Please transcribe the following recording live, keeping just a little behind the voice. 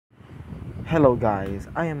Hello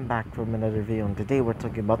guys, I am back from another video and today we're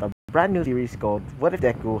talking about a brand new series called What If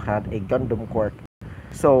Deku Had a Gundam Quirk.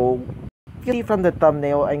 So, you see from the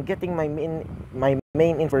thumbnail, I'm getting my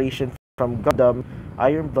main inspiration from Gundam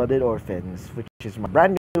Iron Blooded Orphans, which is my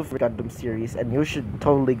brand new Gundam series and you should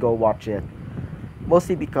totally go watch it.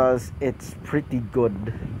 Mostly because it's pretty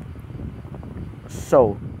good.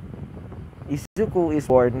 So, Izuku is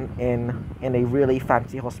born in a really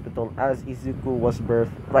fancy hospital as Izuku was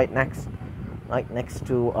birthed right next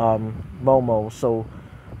to Momo. So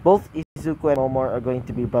both Izuku and Momo are going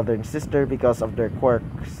to be brother and sister because of their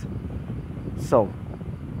quirks. So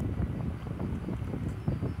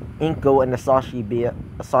Inko and Asashi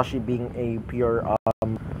being a pure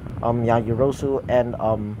Yajirosu and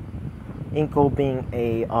Inko being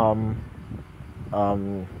a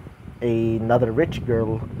another rich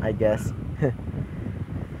girl, I guess.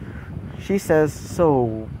 She says,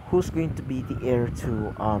 "So who's going to be the heir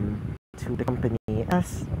to the company?"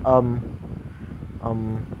 As um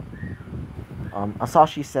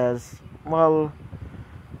Asashi says, "Well,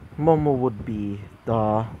 Momo would be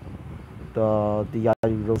the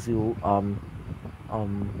Yajirozu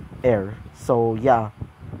heir." So yeah,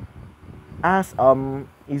 as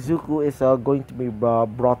Izuku is going to be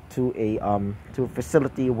brought to a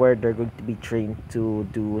facility where they're going to be trained to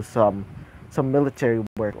do some military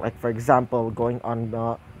work, like for example going on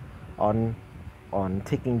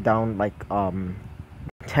taking down like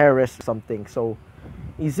terrorists or something. So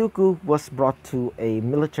Izuku was brought to a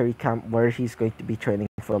military camp where he's going to be training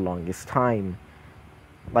for the longest time,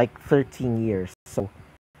 like 13 years. So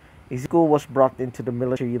Izuku was brought into the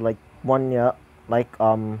military like 1 year, like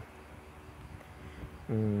mm,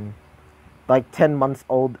 like 10 months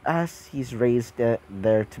old, as he's raised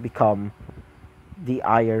there to become the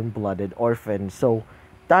Iron-Blooded Orphan. So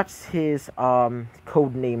that's his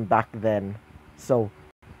code name back then. So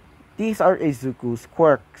these are Izuku's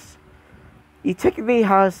quirks. He technically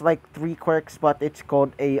has like 3 quirks, but it's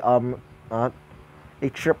called a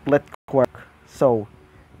triplet quirk. So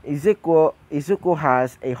Izuku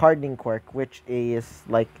has a hardening quirk, which is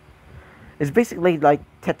like it's basically like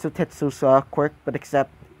Tetsu's quirk, but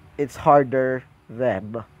except it's harder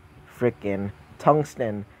than freaking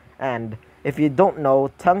tungsten. And if you don't know,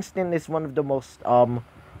 tungsten is one of the most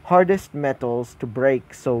hardest metals to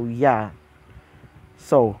break. So yeah.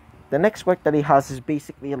 So the next quirk that he has is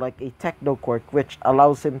basically like a techno quirk, which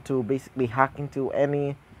allows him to basically hack into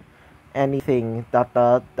anything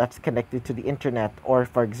that's connected to the internet, or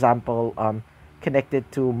for example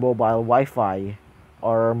connected to mobile Wi-Fi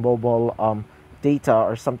or mobile data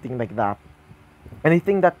or something like that.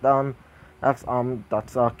 Anything that's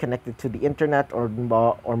connected to the internet or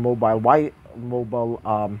mobile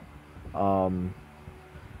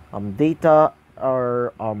data,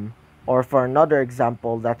 or for another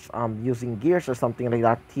example that's using gears or something like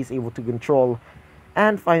that, he's able to control.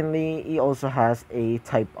 And finally, he also has a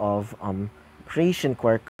type of creation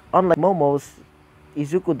quirk. Unlike Momo's,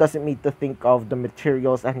 Izuku doesn't need to think of the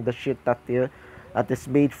materials and the shit that is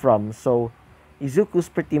made from. So Izuku's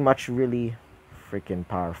pretty much really freaking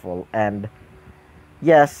powerful. And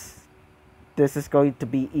yes, this is going to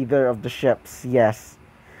be either of the ships. Yes,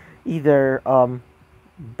 either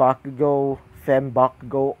Bakugo, Fem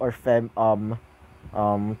Bakugo, or Fem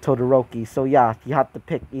Todoroki. So yeah, you have to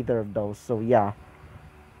pick either of those. So yeah.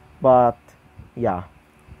 But yeah,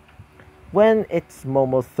 when it's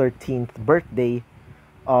Momo's 13th birthday,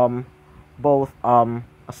 both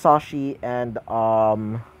Asashi and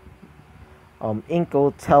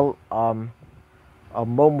Inko tell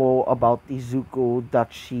Momo about Izuku,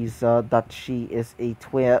 that she is a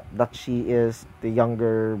twin, that she is the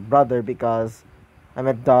younger brother, because I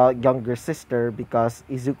meant the younger sister, because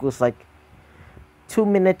Izuku's like 2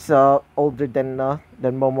 minutes older than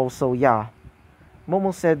Momo. So yeah.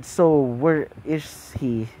 Momo said, "So where is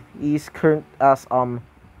he?" He's current as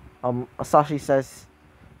Asashi says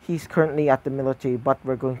he's currently at the military, but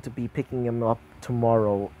we're going to be picking him up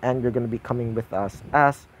tomorrow, and you're gonna be coming with us.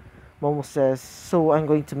 As Momo says, "So I'm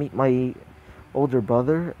going to meet my older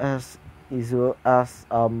brother," as Inko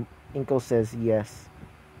says yes.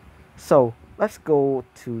 So let's go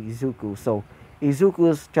to Izuku. So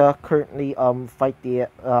Izuku's currently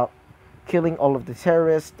killing all of the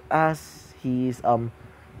terrorists, as he's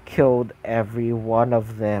killed every one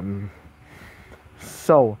of them.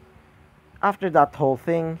 So after that whole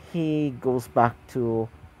thing, he goes back to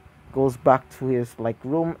his like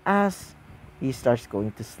room, as he starts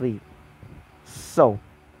going to sleep. So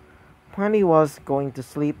when he was going to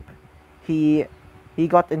sleep, he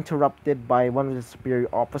got interrupted by one of the superior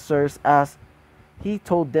officers, as he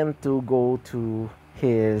told them to go to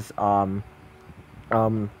his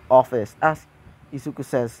office as Izuku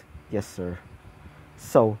says, "Yes, sir."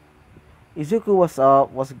 So Izuku was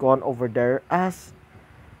gone over there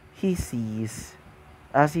he sees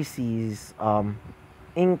he sees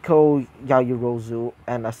Inko Yayurozu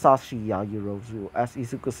and Asashi Yayurozu. As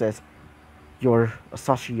Izuku says, "You're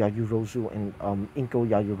Asashi Yayurozu and Inko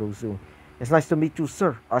Yayurozu. It's nice to meet you,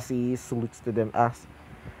 sir." As he salutes to them as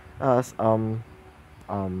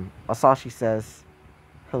Asashi says,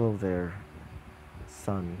 "Hello there,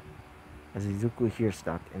 son." As Izuku hears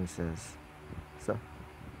that and says, "So,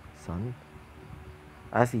 son?"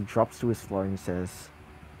 As he drops to his floor and says,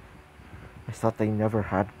 "I thought they never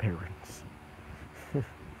had parents."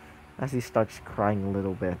 As he starts crying a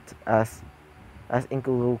little bit, as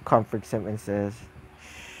Inkulu comforts him and says,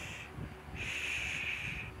 "Shh,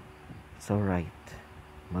 shh, it's alright.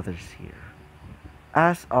 Mother's here."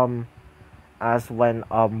 As when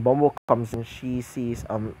Momo comes in, she sees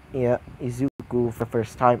Izuku for the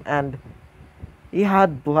first time, and he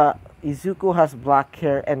had black. Izuku has black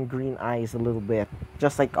hair and green eyes a little bit,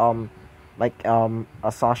 just like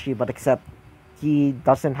Asashi, but except he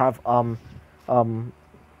doesn't have um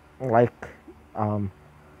like um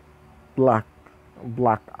black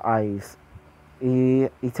black eyes. He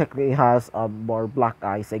technically has more black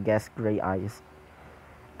eyes, I guess, gray eyes.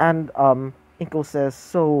 And Inko says,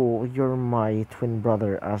 "So you're my twin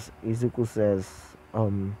brother?" As Izuku says,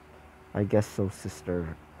 "I guess so,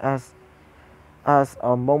 sister." As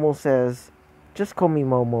Momo says, "Just call me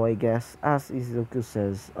Momo, I guess." As Izuku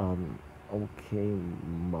says, "Okay,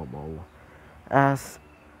 Momo." As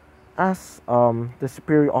the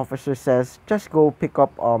superior officer says, "Just go pick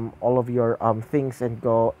up all of your things and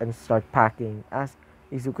go and start packing." As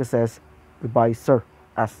Izuku says, "Goodbye, sir."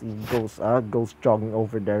 As he goes jogging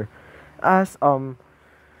over there. As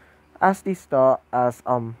as the star as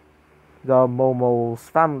the Momo's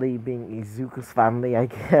family, being Izuku's family, I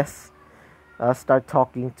guess, start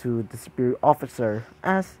talking to the superior officer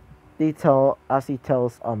as he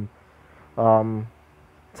um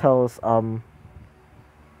tells um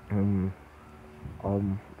um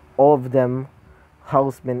all of them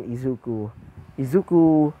how's been Izuku.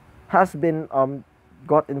 Izuku has been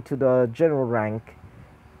got into the general rank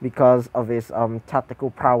because of his tactical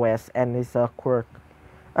prowess and his quirk.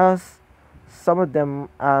 As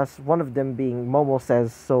as one of them being Momo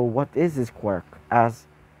says, "So what is his quirk?" As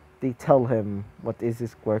they tell him what is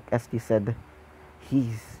his quirk, as he said,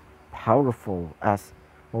 "He's powerful." As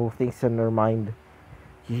Momo thinks in her mind,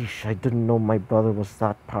 "Yeesh, I didn't know my brother was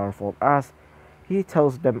that powerful." As he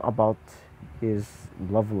tells them about his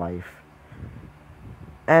love life.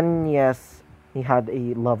 And yes, he had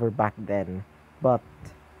a lover back then, but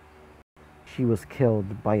she was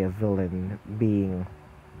killed by a villain, being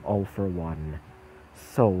All for One.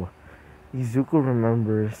 So Izuku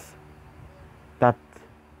remembers that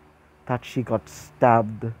she got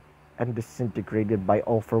stabbed and disintegrated by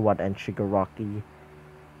All for One and Shigaraki,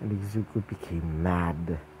 and Izuku became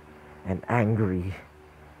mad and angry.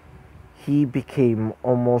 He became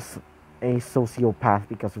almost a sociopath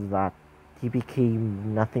because of that. He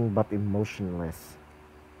became nothing but emotionless.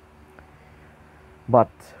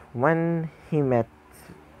 But when he met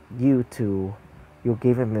you two, you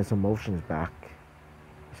gave him his emotions back.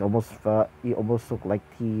 He almost looked like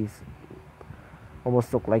he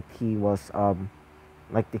was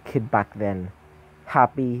like the kid back then,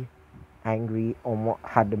 happy, angry, almost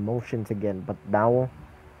had emotions again. But now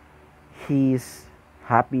he's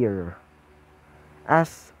happier.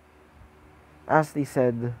 As they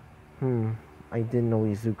said, I didn't know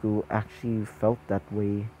Izuku actually felt that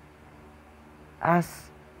way.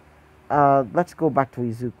 As let's go back to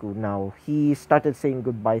Izuku now. He started saying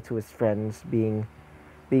goodbye to his friends, being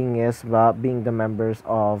the members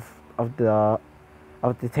of the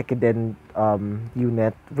Tekiden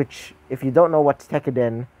unit. Which, if you don't know what's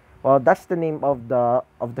Tekiden, well, that's the name of the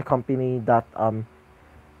company that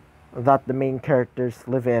the main characters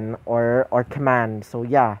live in or command. So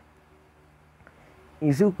yeah,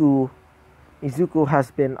 Izuku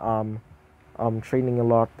has been training a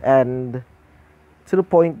lot, and to the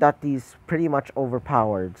point that he's pretty much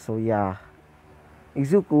overpowered. So yeah,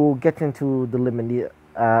 Izuku gets into the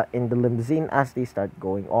in the limousine as they start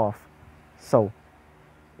going off. So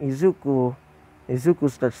Izuku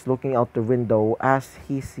starts looking out the window as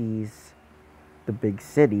he sees the big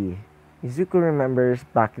city. Izuku remembers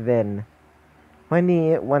back then when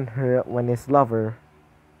his lover,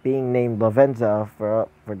 being named Lavenza for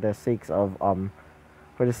the sakes of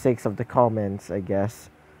the comments, I guess,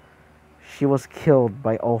 she was killed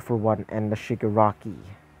by All for One and the Shigaraki.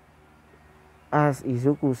 As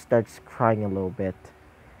Izuku starts crying a little bit,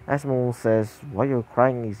 as Momo says, "Why are you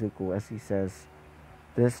crying, Izuku?" As he says,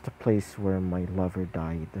 This is the place where my lover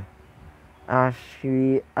died. As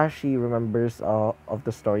she remembers of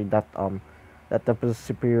the story that the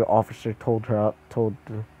superior officer told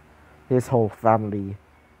his whole family.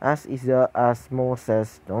 As Mo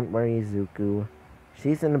says, don't worry, Izuku.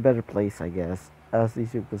 She's in a better place, I guess. As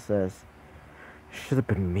Izuku says, it should have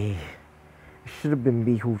been me. It should have been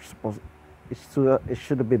me who's supposed. It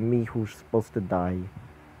should have been me who's supposed to die.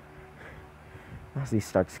 As he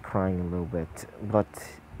starts crying a little bit, but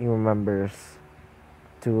he remembers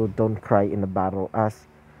to don't cry in the battle. As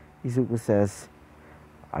Izuku says,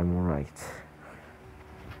 I'm alright.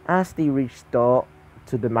 As they reach to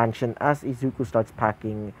the mansion, as Izuku starts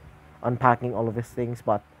unpacking all of his things,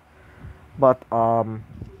 but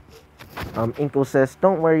Inko says,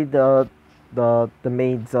 "Don't worry, the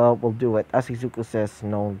maids will do it." As Izuku says,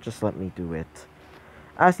 "No, just let me do it."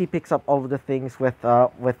 As he picks up all of the things with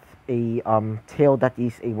a tail that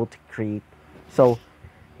he's able to create, so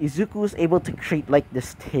Izuku is able to create like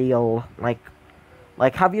this tail, like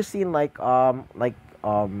have you seen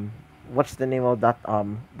what's the name of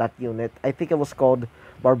that unit? I think it was called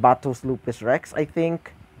Barbatos Lupus Rex. I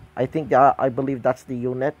believe that's the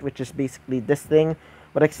unit, which is basically this thing,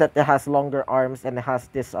 but except it has longer arms and it has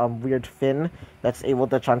this weird fin that's able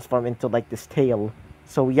to transform into like this tail.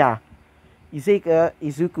 So yeah,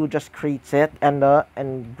 Izuku just creates it and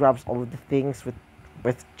grabs all of the things with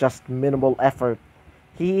just minimal effort.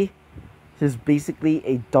 He is basically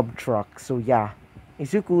a dump truck. So yeah,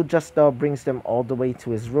 Izuku just brings them all the way to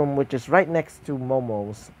his room, which is right next to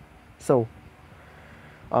Momo's. So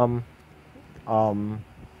um um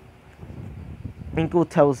Inko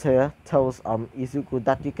tells Izuku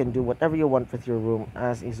that you can do whatever you want with your room.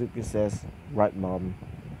 As Izuku says, right, mom.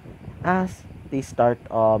 As they start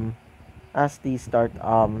talking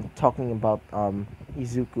about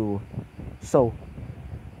Izuku. So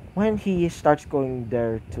when he starts going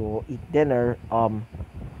there to eat dinner,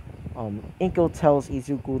 Inko tells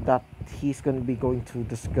Izuku that he's gonna be going to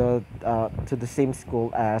to the same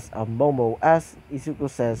school as Momo. As Izuku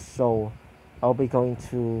says, so I'll be going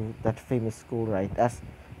to that famous school, right? As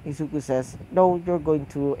Izuku says, no, you're going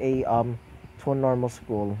to a normal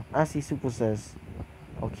school. As Izuku says,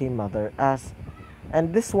 okay, mother.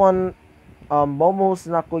 And this one, Momo's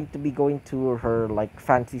not going to be going to her like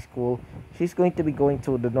fancy school. She's going to be going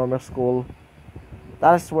to the normal school.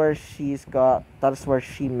 That is where she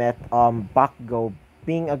met Bakugo,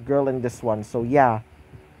 being a girl in this one. So yeah.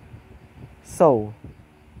 So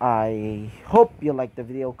I hope you like the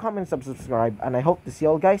video, comment, subscribe, and I hope to see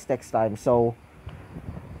you all guys next time. So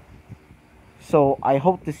I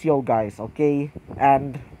hope to see you all guys, okay?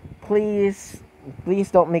 And please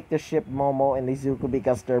don't make the ship Momo and Izuku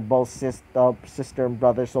because they're both sister and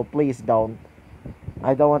brother. So please don't.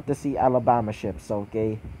 I don't want to see Alabama ships,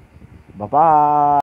 okay? Bye bye.